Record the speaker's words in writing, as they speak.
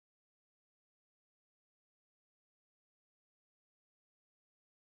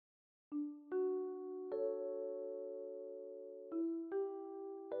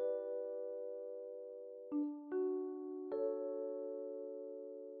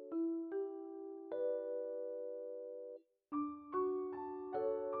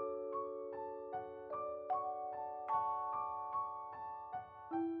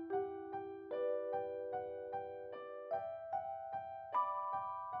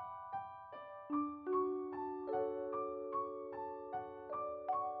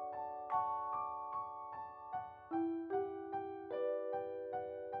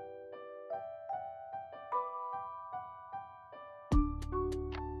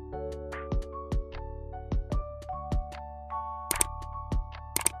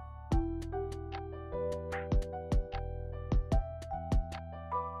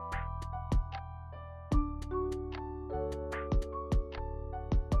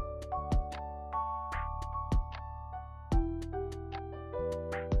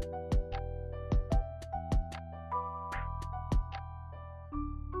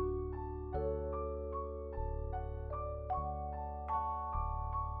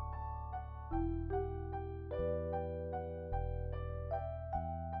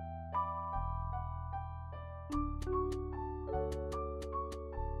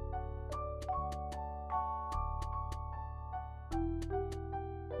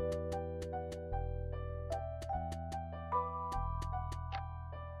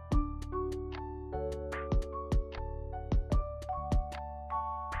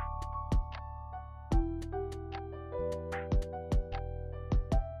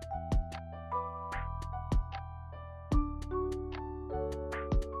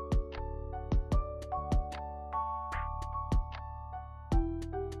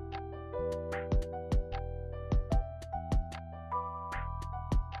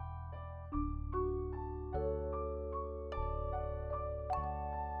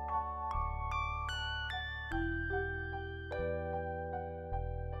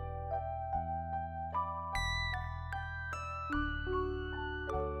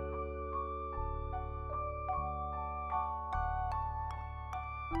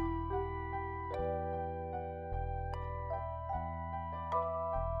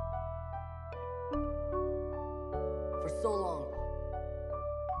so long,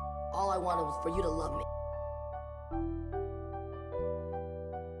 all I wanted was for you to love me.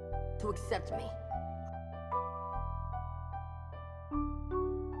 To accept me.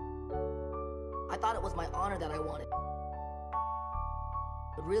 I thought it was my honor that I wanted.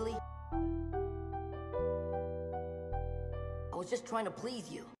 But really, I was just trying to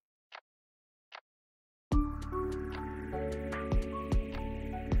please you.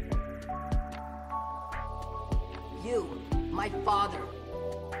 You, my father.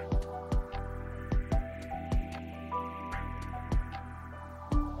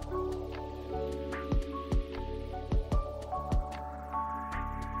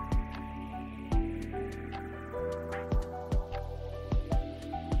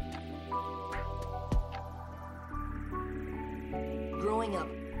 Growing up,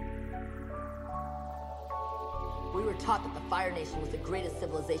 we were taught that the Fire Nation was the greatest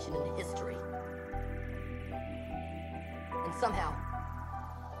civilization in history. And somehow,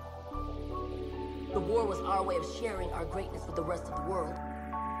 the war was our way of sharing our greatness with the rest of the world.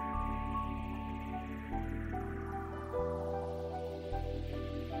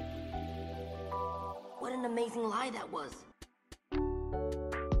 What an amazing lie that was.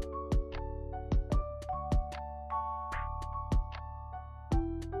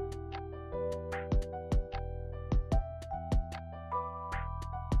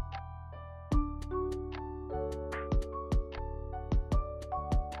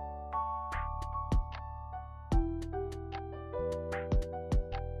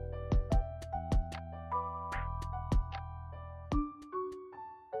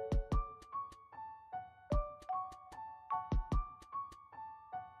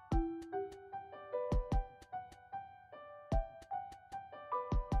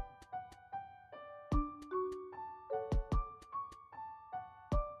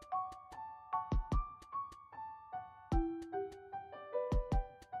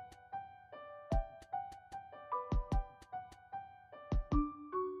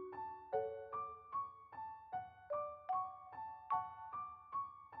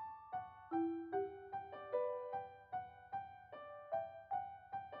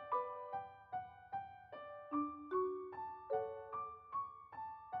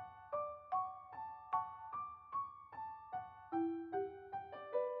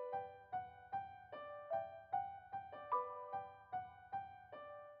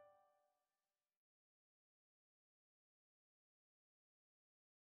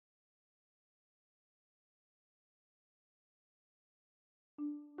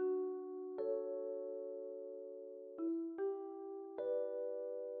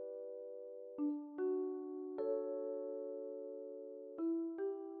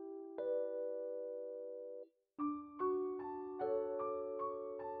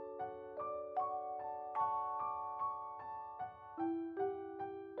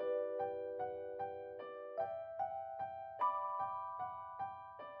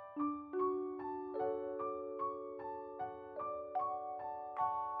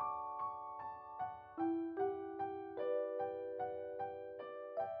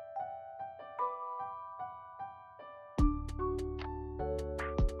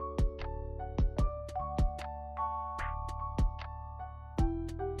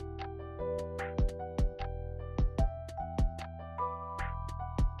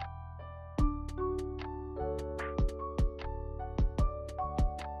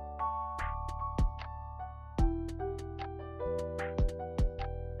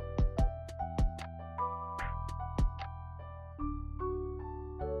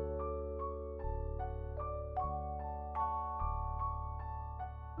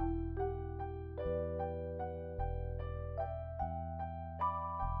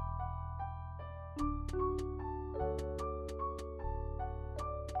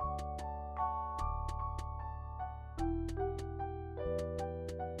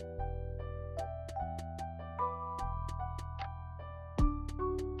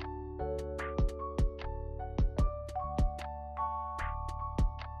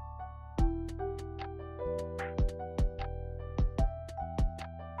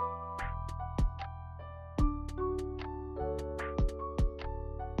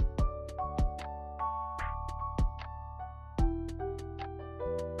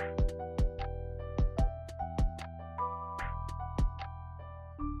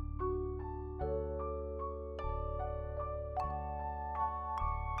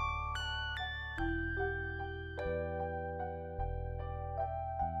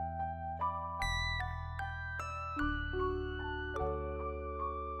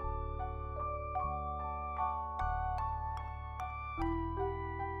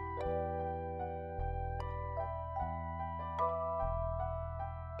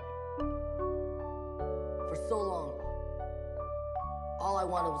 so long, all I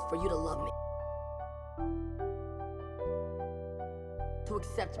wanted was for you to love me. To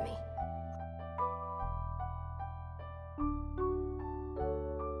accept me.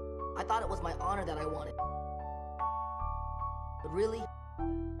 I thought it was my honor that I wanted. But really,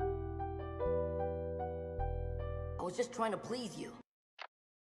 I was just trying to please you.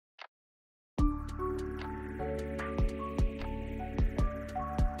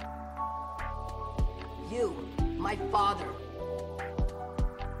 You, my father.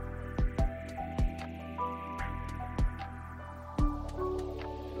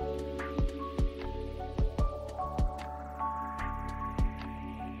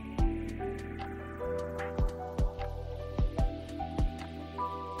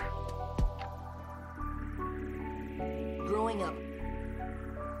 Growing up,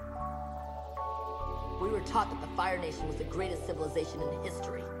 we were taught that the Fire Nation was the greatest civilization in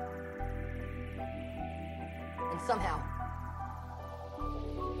history. And somehow,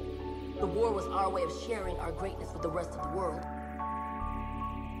 the war was our way of sharing our greatness with the rest of the world.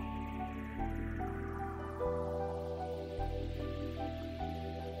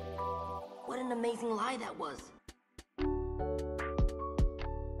 What an amazing lie that was.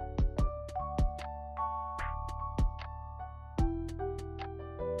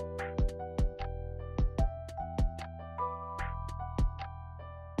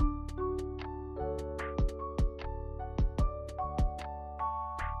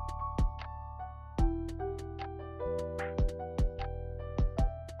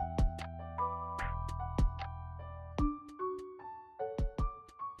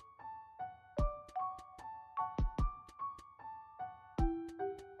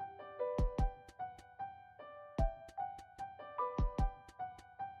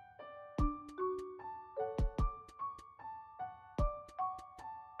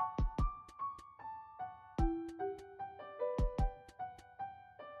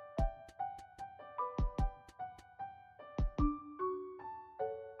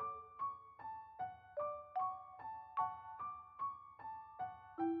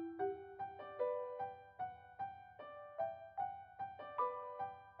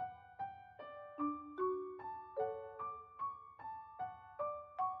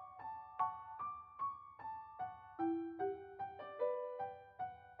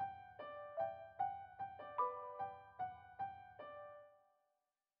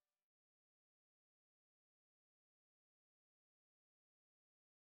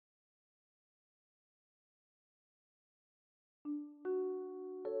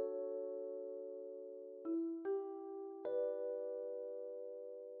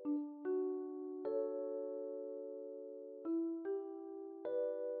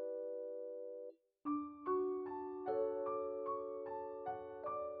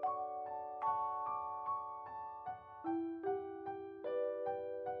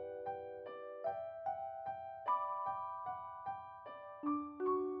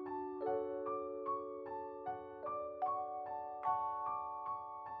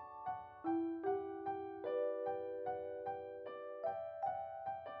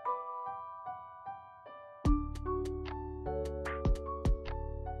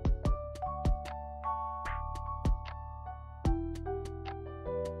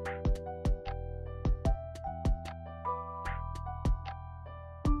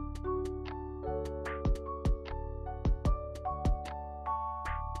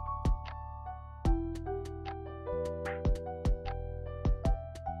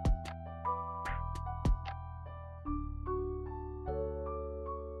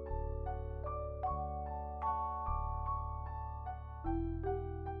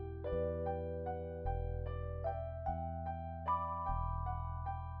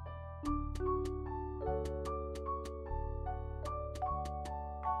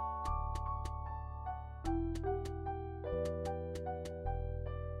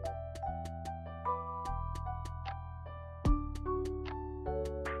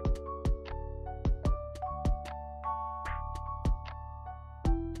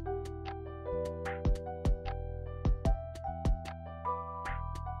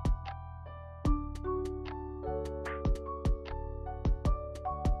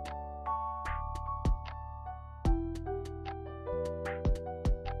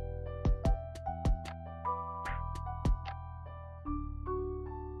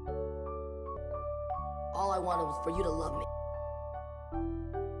 All I wanted was for you to love me.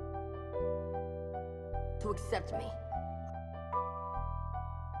 To accept me.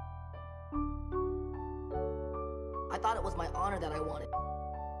 I thought it was my honor that I wanted.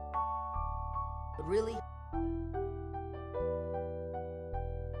 But really,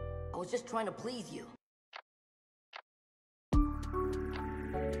 I was just trying to please you.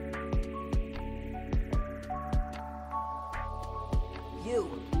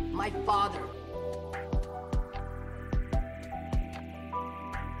 my father.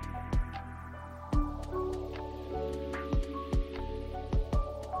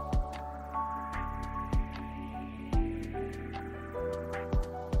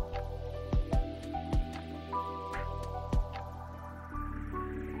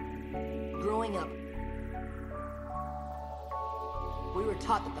 Growing up, we were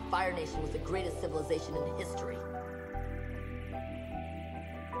taught that the Fire Nation was the greatest civilization in history.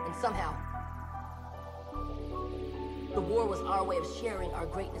 And somehow, the war was our way of sharing our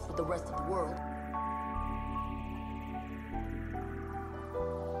greatness with the rest of the world.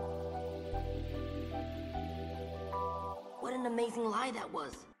 What an amazing lie that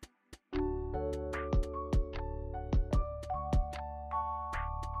was.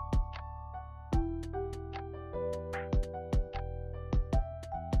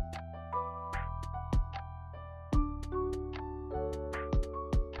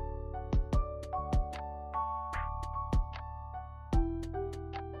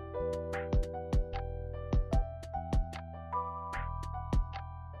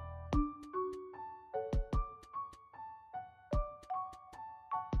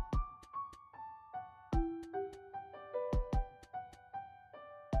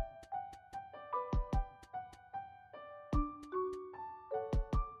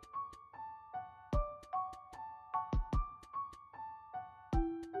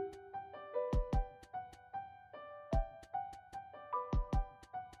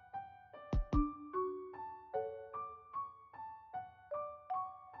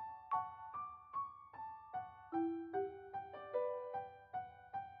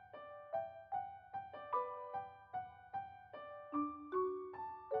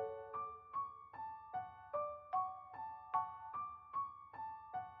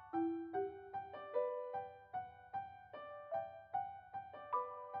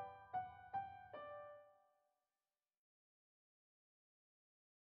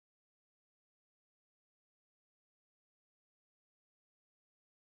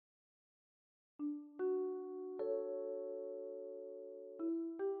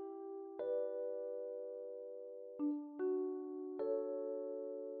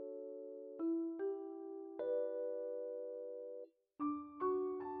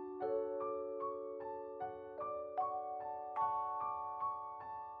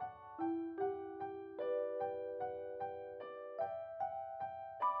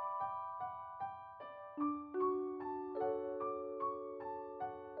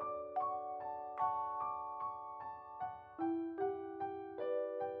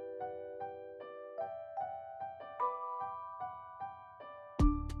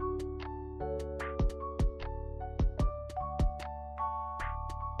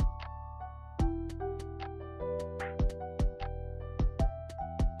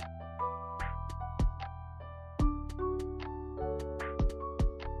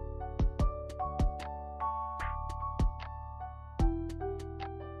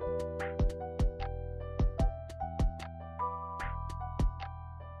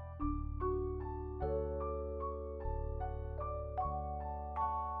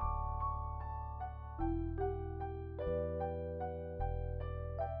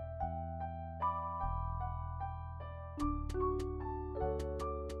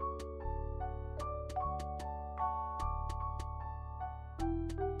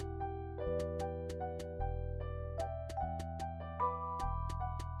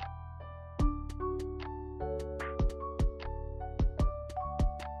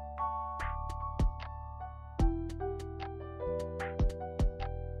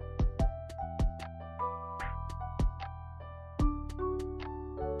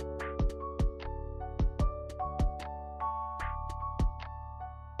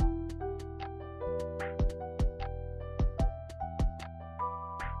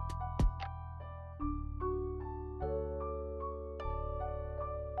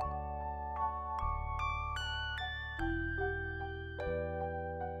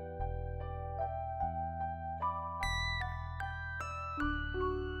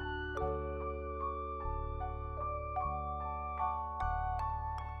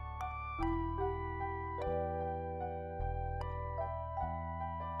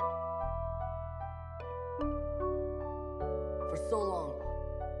 For so long,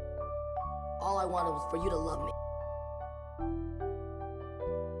 all I wanted was for you to love me.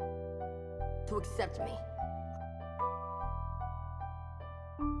 To accept me.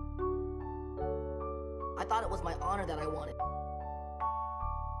 I thought it was my honor that I wanted.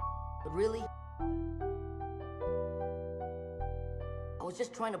 But really, I was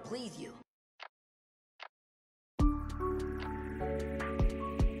just trying to please you.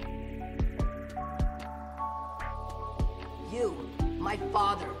 you, my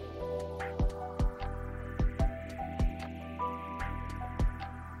father.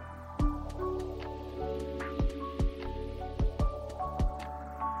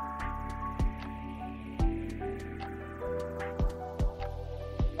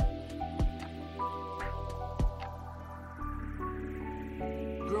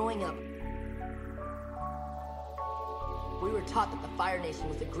 Growing up, we were taught that the Fire Nation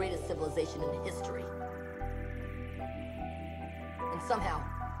was the greatest civilization in history. And somehow,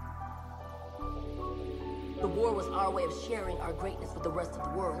 the war was our way of sharing our greatness with the rest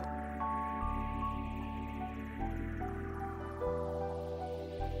of the world.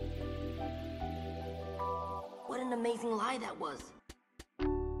 What an amazing lie that was.